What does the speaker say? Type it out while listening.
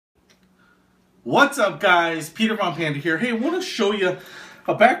What's up, guys? Peter from Panda here. Hey, I want to show you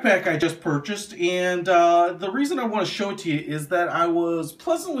a backpack I just purchased, and the reason I want to show it to you is that I was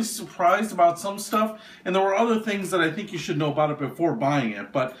pleasantly surprised about some stuff, and there were other things that I think you should know about it before buying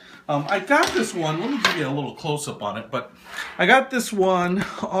it. But I got this one. Let me give you a little close-up on it. But I got this one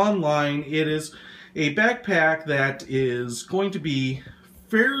online. It is a backpack that is going to be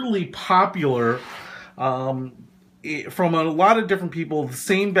fairly popular from a lot of different people. The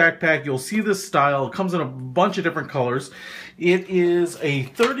same backpack, you'll see this style. It comes in a bunch of different colors. It is a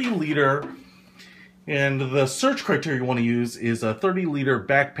 30-liter, and the search criteria you want to use is a 30-liter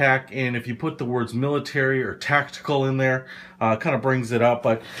backpack, and if you put the words military or tactical in there, kind of brings it up.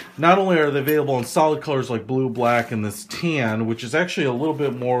 But not only are they available in solid colors like blue, black, and this tan, which is actually a little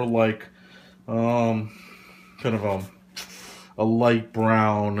bit more like kind of a light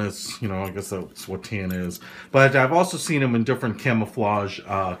brown. It's, you know, I guess that's what tan is. But I've also seen them in different camouflage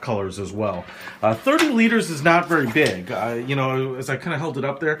colors as well. 30 liters is not very big. You know, as I kind of held it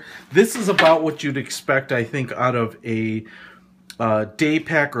up there, this is about what you'd expect, I think, out of a day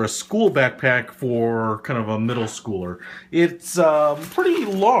pack or a school backpack for kind of a middle schooler. It's pretty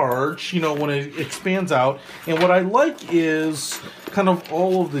large, you know, when it expands out. And what I like is kind of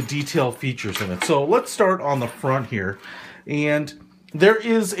all of the detail features in it. So let's start on the front here. And there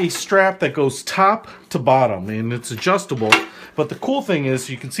is a strap that goes top to bottom, and it's adjustable. But the cool thing is,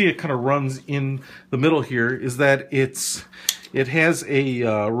 you can see it kind of runs in the middle here, is that it has a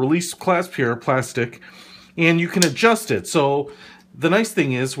release clasp here, plastic, and you can adjust it. So the nice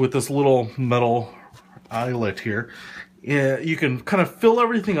thing is, with this little metal eyelet here, you can kind of fill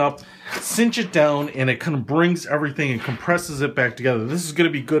everything up, cinch it down, and it kind of brings everything and compresses it back together. This is going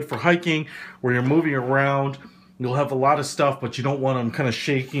to be good for hiking, where you're moving around. You'll have a lot of stuff, but you don't want them kind of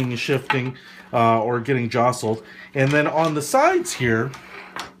shaking and shifting or getting jostled. And then on the sides here,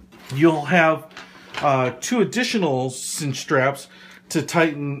 you'll have two additional cinch straps to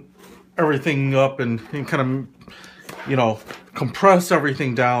tighten everything up and kind of, you know, compress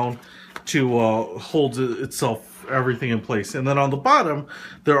everything down to hold itself, everything in place. And then on the bottom,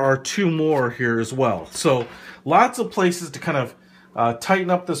 there are two more here as well. So lots of places to kind of tighten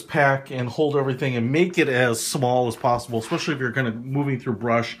up this pack and hold everything and make it as small as possible, especially if you're kind of moving through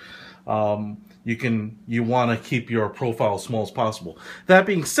brush. You want to keep your profile as small as possible. That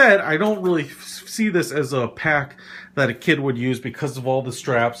being said, I don't really see this as a pack that a kid would use because of all the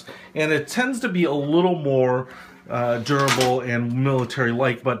straps, and it tends to be a little more durable and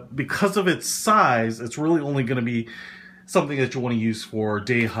military-like, but because of its size, it's really only going to be something that you want to use for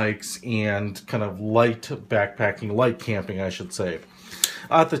day hikes and kind of light backpacking, light camping, I should say.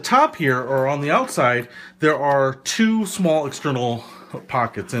 At the top here, or on the outside, there are two small external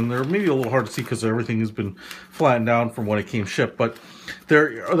pockets, and they're maybe a little hard to see because everything has been flattened down from when it came shipped. But there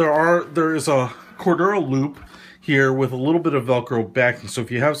is a Cordura loop here with a little bit of Velcro backing. So if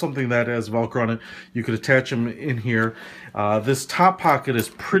you have something that has Velcro on it, you could attach them in here. This top pocket is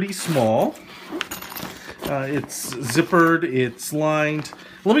pretty small. It's zippered, it's lined.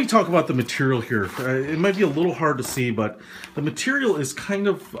 Let me talk about the material here. It might be a little hard to see, but the material is kind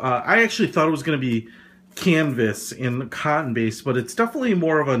of, I actually thought it was going to be canvas and cotton based, but it's definitely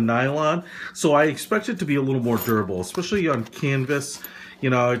more of a nylon. So I expect it to be a little more durable, especially on canvas. You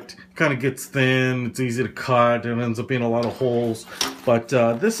know, it kind of gets thin, it's easy to cut, and ends up being a lot of holes. But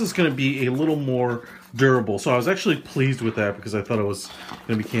this is going to be a little more durable. So I was actually pleased with that because I thought it was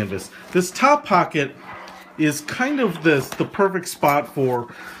going to be canvas. This top pocket is kind of the perfect spot for,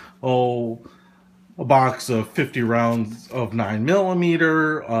 a box of 50 rounds of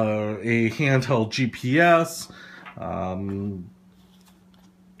 9mm, a handheld GPS,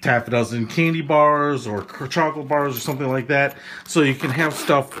 half a dozen candy bars or chocolate bars or something like that. So you can have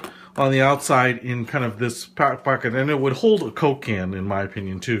stuff on the outside in kind of this pocket, and it would hold a Coke can, in my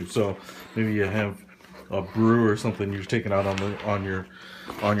opinion, too. So maybe you have a brew or something you're taking out on your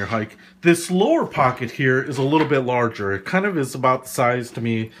hike. This lower pocket here is a little bit larger. It kind of is about the size to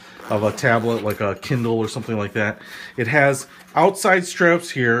me of a tablet, like a Kindle or something like that. It has outside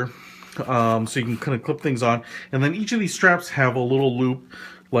straps here, so you can kind of clip things on, and then each of these straps have a little loop,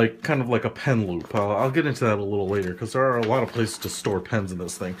 like kind of like a pen loop. I'll get into that a little later because there are a lot of places to store pens in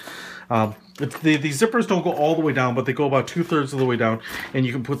this thing. The zippers don't go all the way down, but they go about 2/3 of the way down, and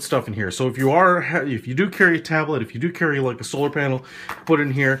you can put stuff in here. So if you do carry a tablet, if you do carry like a solar panel, put it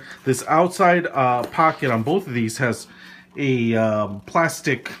in here. This outside pocket on both of these has a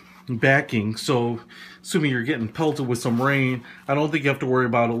plastic backing, so assuming you're getting pelted with some rain, I don't think you have to worry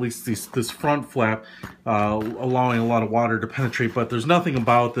about at least this front flap allowing a lot of water to penetrate. But there's nothing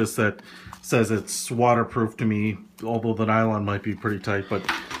about this that says it's waterproof to me, although the nylon might be pretty tight. But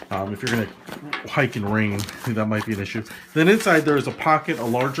If you're going to hike in rain, that might be an issue. Then inside there is a pocket, a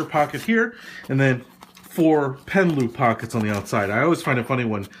larger pocket here, and then 4 pen loop pockets on the outside. I always find it funny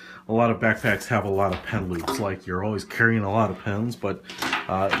when a lot of backpacks have a lot of pen loops, like you're always carrying a lot of pens, but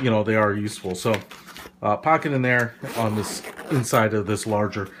you know, they are useful. So pocket in there on this inside of this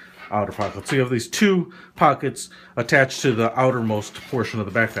larger outer pocket. So you have these 2 pockets attached to the outermost portion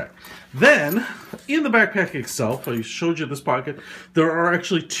of the backpack. Then in the backpack itself, I showed you this pocket, there are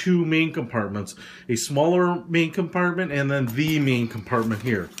actually 2 main compartments, a smaller main compartment and then the main compartment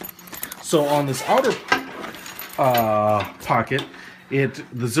here. So on this outer pocket,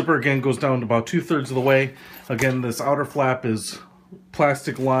 the zipper again goes down to about 2/3 of the way. Again, this outer flap is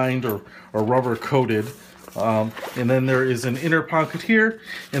plastic lined or rubber coated. And then there is an inner pocket here,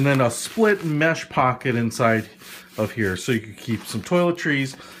 and then a split mesh pocket inside of here, so you can keep some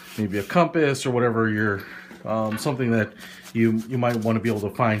toiletries, maybe a compass or whatever you're something that you might want to be able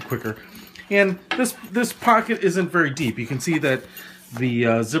to find quicker. And this pocket isn't very deep. You can see that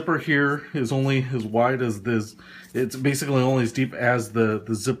the zipper here is only as wide as this. It's basically only as deep as the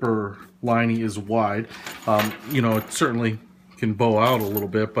zipper lining is wide. You know, it certainly can bow out a little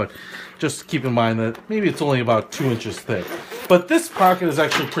bit, but just keep in mind that maybe it's only about 2 inches thick. But this pocket is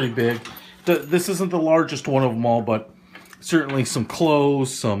actually pretty big. This isn't the largest one of them all, but certainly some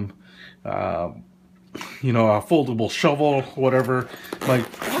clothes, some you know, a foldable shovel, whatever, like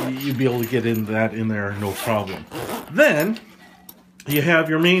you'd be able to get in there no problem. Then you have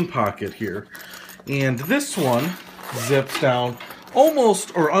your main pocket here, and this one zips down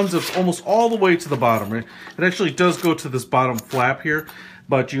almost, or unzips almost all the way to the bottom, right? It actually does go to this bottom flap here,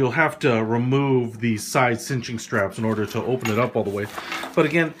 but you'll have to remove these side cinching straps in order to open it up all the way. But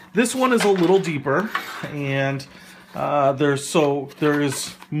again, this one is a little deeper, and there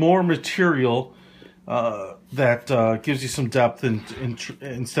is more material that gives you some depth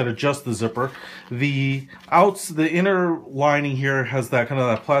instead of just the zipper. The inner lining here has that kind of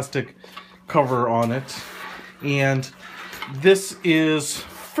that plastic cover on it, and this is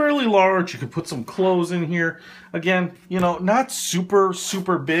fairly large. You can put some clothes in here. Again, you know, not super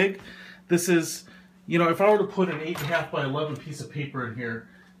big. This is, you know, if I were to put an 8.5 by 11 piece of paper in here,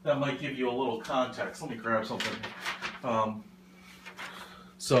 that might give you a little context. Let me grab something.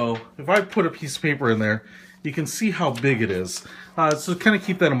 So if I put a piece of paper in there, you can see how big it is. So kind of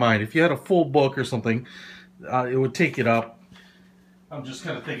keep that in mind. If you had a full book or something, it would take it up. I'm just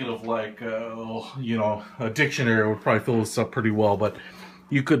kind of thinking of like, you know, a dictionary would probably fill this up pretty well. But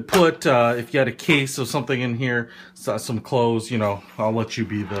you could put, if you had a case of something in here, some clothes, you know, I'll let you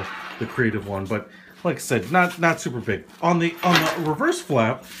be the creative one. But like I said, not super big. On the reverse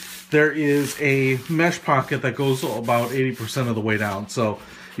flap, there is a mesh pocket that goes about 80% of the way down, so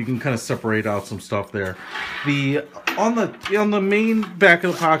you can kind of separate out some stuff there. On the main back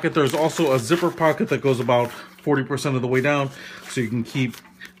of the pocket, there's also a zipper pocket that goes about 40% of the way down, so you can keep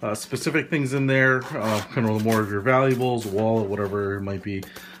specific things in there, kind of more of your valuables, wallet, whatever it might be,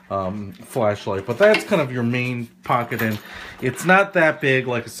 flashlight. But that's kind of your main pocket, and it's not that big,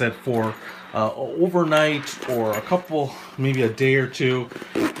 like I said, for overnight or a couple, maybe a day or two,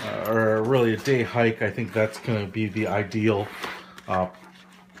 or really a day hike. I think that's going to be the ideal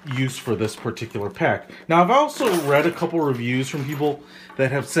use for this particular pack. Now, I've also read a couple reviews from people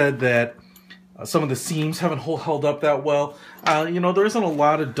that have said that some of the seams haven't held up that well. You know, there isn't a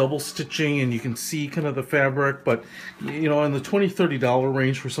lot of double stitching, and you can see kind of the fabric, but you know, in the $20–30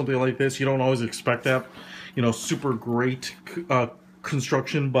 range for something like this, you don't always expect that, you know, super great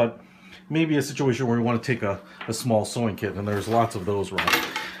construction, but maybe a situation where you want to take a small sewing kit, and there's lots of those around.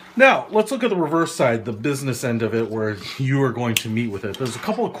 Now, let's look at the reverse side, the business end of it, where you are going to meet with it. There's a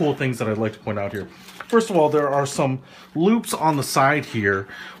couple of cool things that I'd like to point out here. First of all, there are some loops on the side here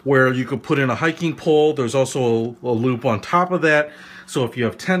where you could put in a hiking pole. There's also a loop on top of that. So if you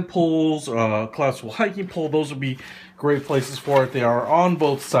have tent poles, collapsible hiking pole, those would be great places for it. They are on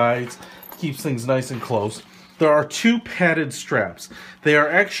both sides, keeps things nice and close. There are 2 padded straps. They are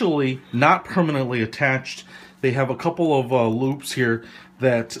actually not permanently attached. They have a couple of loops here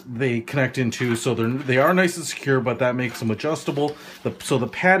that they connect into, so they are nice and secure, but that makes them adjustable. So the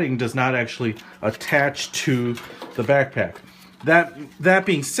padding does not actually attach to the backpack. That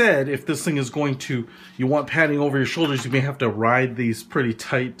being said, if this thing is going to, you want padding over your shoulders, you may have to ride these pretty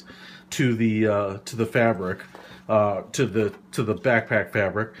tight to the fabric, to the backpack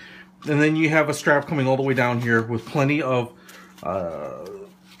fabric. And then you have a strap coming all the way down here with plenty of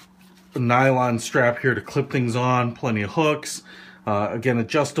nylon strap here to clip things on, plenty of hooks, again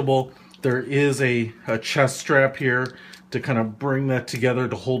adjustable. There is a chest strap here to kind of bring that together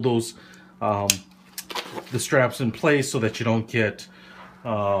to hold those the straps in place so that you don't get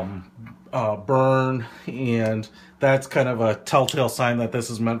burn, and that's kind of a telltale sign that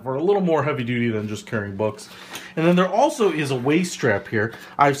this is meant for a little more heavy duty than just carrying books. And then there also is a waist strap here.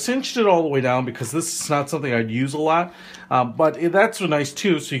 I've cinched it all the way down because this is not something I'd use a lot, but that's nice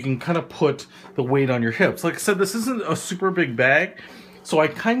too, so you can kind of put the weight on your hips. Like I said, this isn't a super big bag, so I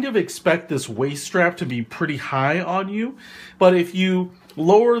kind of expect this waist strap to be pretty high on you. But if you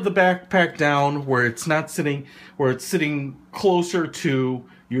lower the backpack down where it's not sitting, where it's sitting closer to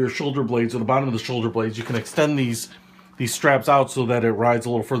your shoulder blades or the bottom of the shoulder blades, you can extend these straps out so that it rides a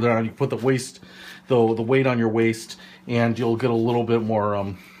little further down. You put the weight on your waist, and you'll get a little bit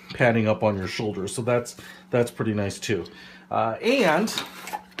more padding up on your shoulders. So that's pretty nice too. And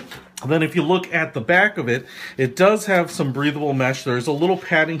then if you look at the back of it, it does have some breathable mesh. There's a little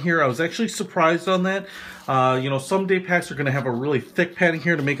padding here. I was actually surprised on that. You know, some day packs are going to have a really thick padding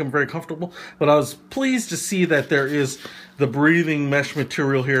here to make them very comfortable, but I was pleased to see that there is the breathing mesh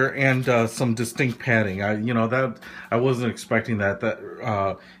material here and some distinct padding. You know, that I wasn't expecting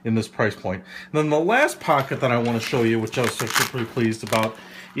that in this price point. And then the last pocket that I want to show you, which I was actually pretty pleased about,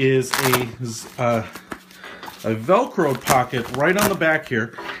 is a Velcro pocket right on the back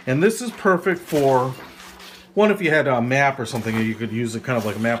here, and this is perfect for one if you had a map or something. You could use it kind of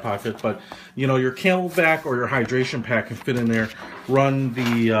like a map pocket, but you know, your Camelback or your hydration pack can fit in there. Run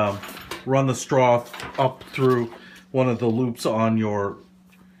the straw up through one of the loops on your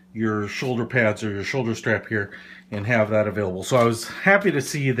shoulder pads or your shoulder strap here, and have that available. So I was happy to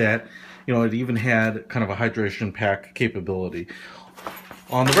see that, you know, it even had kind of a hydration pack capability.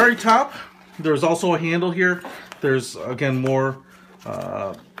 On the very top, there's also a handle here. There's, again, more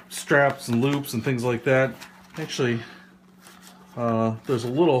straps and loops and things like that. Actually, there's a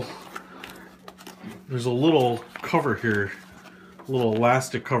little cover here, a little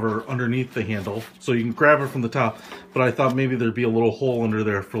elastic cover underneath the handle, so you can grab it from the top. But I thought maybe there'd be a little hole under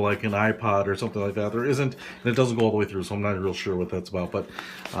there for like an iPod or something like that. There isn't, and it doesn't go all the way through, so I'm not real sure what that's about. But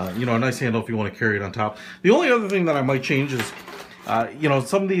you know, a nice handle if you want to carry it on top. The only other thing that I might change is, you know,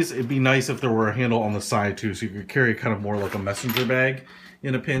 some of these, it'd be nice if there were a handle on the side too, so you could carry kind of more like a messenger bag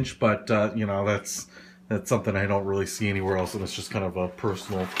in a pinch. But you know, that's something I don't really see anywhere else, and it's just kind of a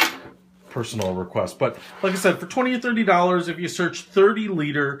personal request. But like I said, for $20 or $30, if you search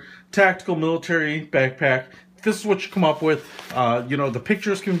 30-liter tactical military backpack, this is what you come up with. You know, the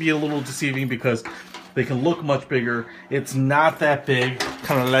pictures can be a little deceiving because they can look much bigger. It's not that big,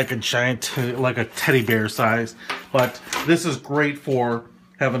 kind of like a giant, like a teddy bear size. But this is great for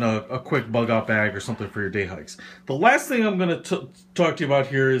having a quick bug out bag or something for your day hikes. The last thing I'm going to talk to you about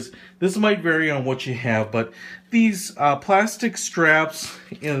here is, this might vary on what you have, but these plastic straps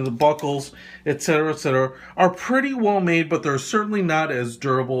and the buckles, etc., are pretty well made, but they're certainly not as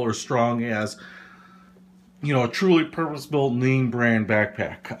durable or strong as, you know, a truly purpose-built name brand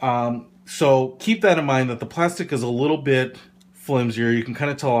backpack. So keep that in mind, that the plastic is a little bit flimsier. You can kind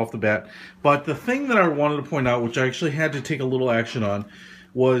of tell off the bat. But the thing that I wanted to point out, which I actually had to take a little action on,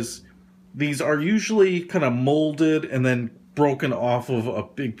 was these are usually kind of molded and then broken off of a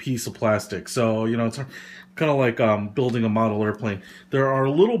big piece of plastic. So, you know, it's kind of like building a model airplane. There are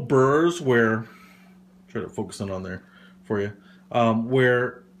little burrs where, try to focus in on there for you,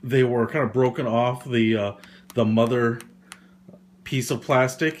 where they were kind of broken off the mother piece of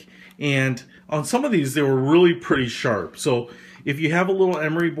plastic. And on some of these, they were really pretty sharp. So if you have a little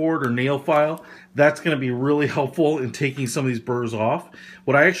emery board or nail file, that's going to be really helpful in taking some of these burrs off.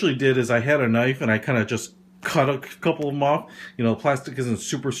 What I actually did is I had a knife and I kind of just cut a couple of them off. You know, the plastic isn't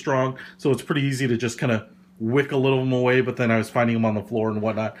super strong, so it's pretty easy to just kind of wick a little of them away, but then I was finding them on the floor and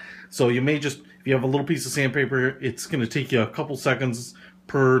whatnot. So you may just, if you have a little piece of sandpaper, it's going to take you a couple seconds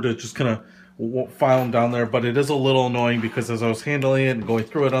per to just kind of file them down there. But it is a little annoying because as I was handling it and going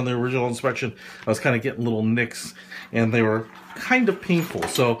through it on the original inspection, I was kind of getting little nicks, and they were kind of painful.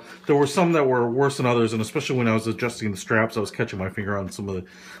 So there were some that were worse than others, and especially when I was adjusting the straps, I was catching my finger on some of the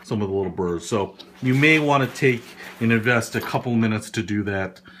little burrs. So you may want to take and invest a couple minutes to do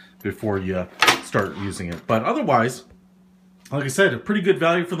that before you start using it. But otherwise, like I said, a pretty good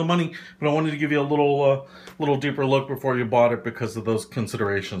value for the money, but I wanted to give you a little deeper look before you bought it because of those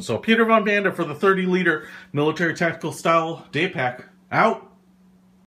considerations. So Peter von Panda for the 30-liter military tactical style day pack, out.